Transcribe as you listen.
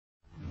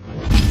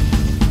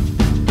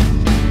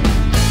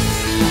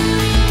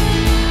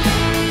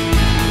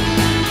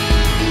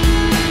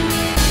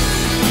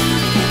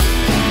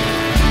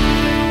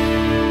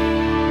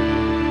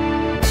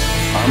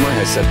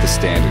set the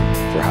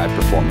standard for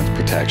high-performance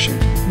protection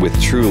with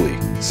truly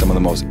some of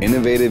the most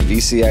innovative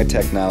VCI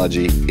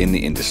technology in the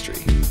industry.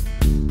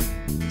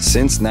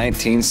 Since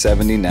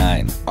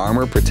 1979,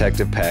 Armor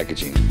Protective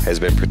Packaging has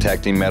been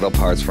protecting metal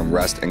parts from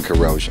rust and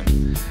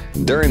corrosion.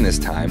 During this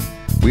time,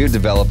 we have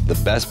developed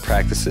the best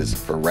practices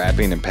for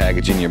wrapping and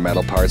packaging your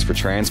metal parts for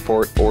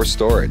transport or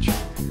storage.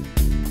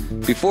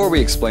 Before we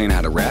explain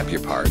how to wrap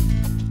your part,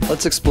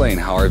 let's explain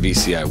how our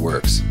VCI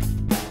works.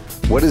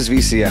 What is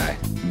VCI?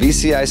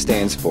 VCI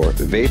stands for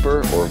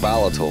Vapor or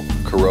Volatile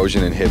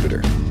Corrosion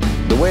Inhibitor.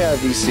 The way our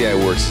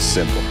VCI works is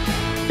simple.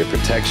 It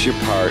protects your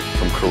part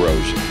from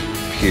corrosion,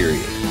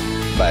 period,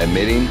 by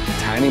emitting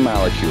tiny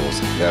molecules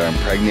that are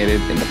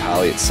impregnated in the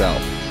poly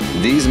itself.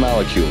 These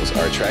molecules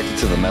are attracted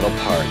to the metal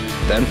part,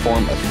 then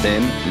form a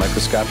thin,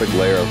 microscopic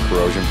layer of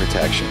corrosion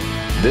protection.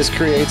 This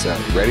creates a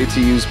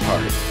ready-to-use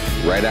part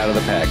right out of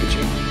the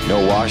packaging.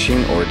 No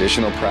washing or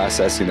additional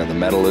processing of the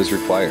metal is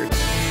required.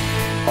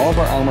 All of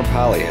our Armor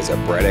Poly has a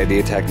bright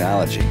idea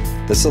technology.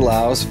 This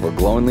allows for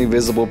glowingly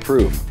visible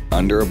proof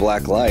under a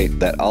black light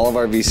that all of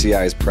our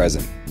VCI is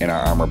present in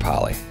our Armor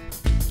Poly.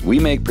 We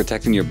make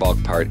protecting your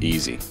bulk part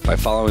easy by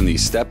following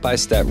these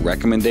step-by-step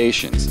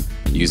recommendations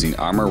using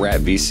Armor Wrap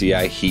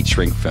VCI heat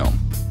shrink film.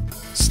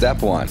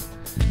 Step 1.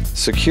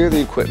 Secure the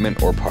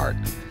equipment or part.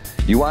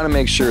 You want to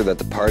make sure that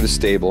the part is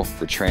stable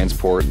for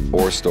transport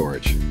or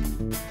storage.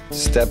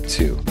 Step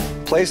 2.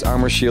 Place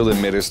Armor Shield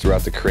emitters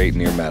throughout the crate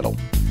near metal.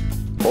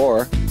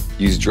 Or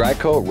use Dry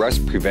Coat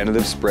Rust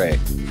Preventative Spray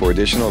for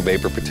additional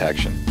vapor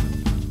protection.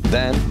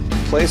 Then,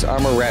 place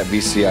Armor Wrap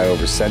VCI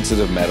over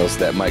sensitive metals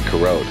that might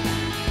corrode.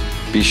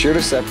 Be sure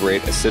to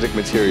separate acidic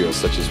materials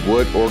such as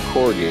wood or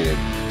corrugated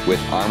with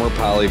Armor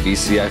Poly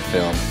VCI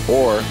Film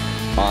or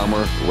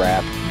Armor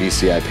Wrap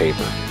VCI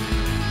paper.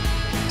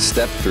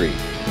 Step 3.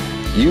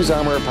 Use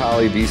Armor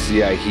Poly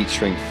VCI heat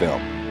shrink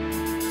film.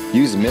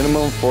 Use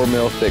minimum 4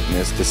 mil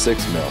thickness to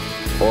 6 mil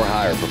or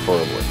higher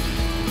preferably.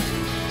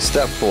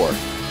 Step 4.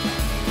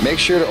 Make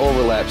sure to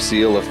overlap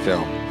seal of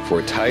film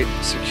for a tight,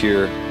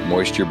 secure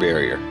moisture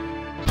barrier.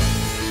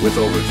 With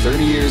over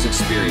 30 years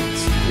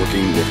experience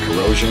working with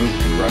corrosion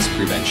and rust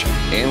prevention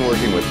and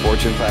working with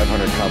Fortune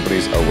 500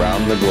 companies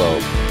around the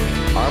globe,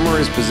 Armor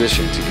is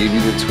positioned to give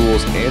you the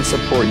tools and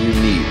support you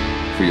need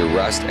for your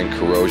rust and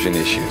corrosion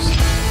issues.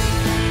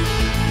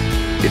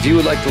 If you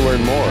would like to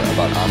learn more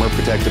about Armor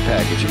Protective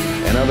Packaging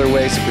and other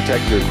ways to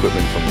protect your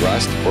equipment from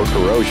rust or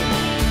corrosion,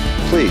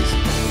 please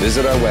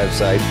visit our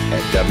website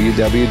at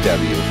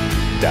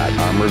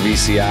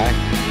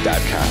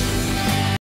www.armorvci.com.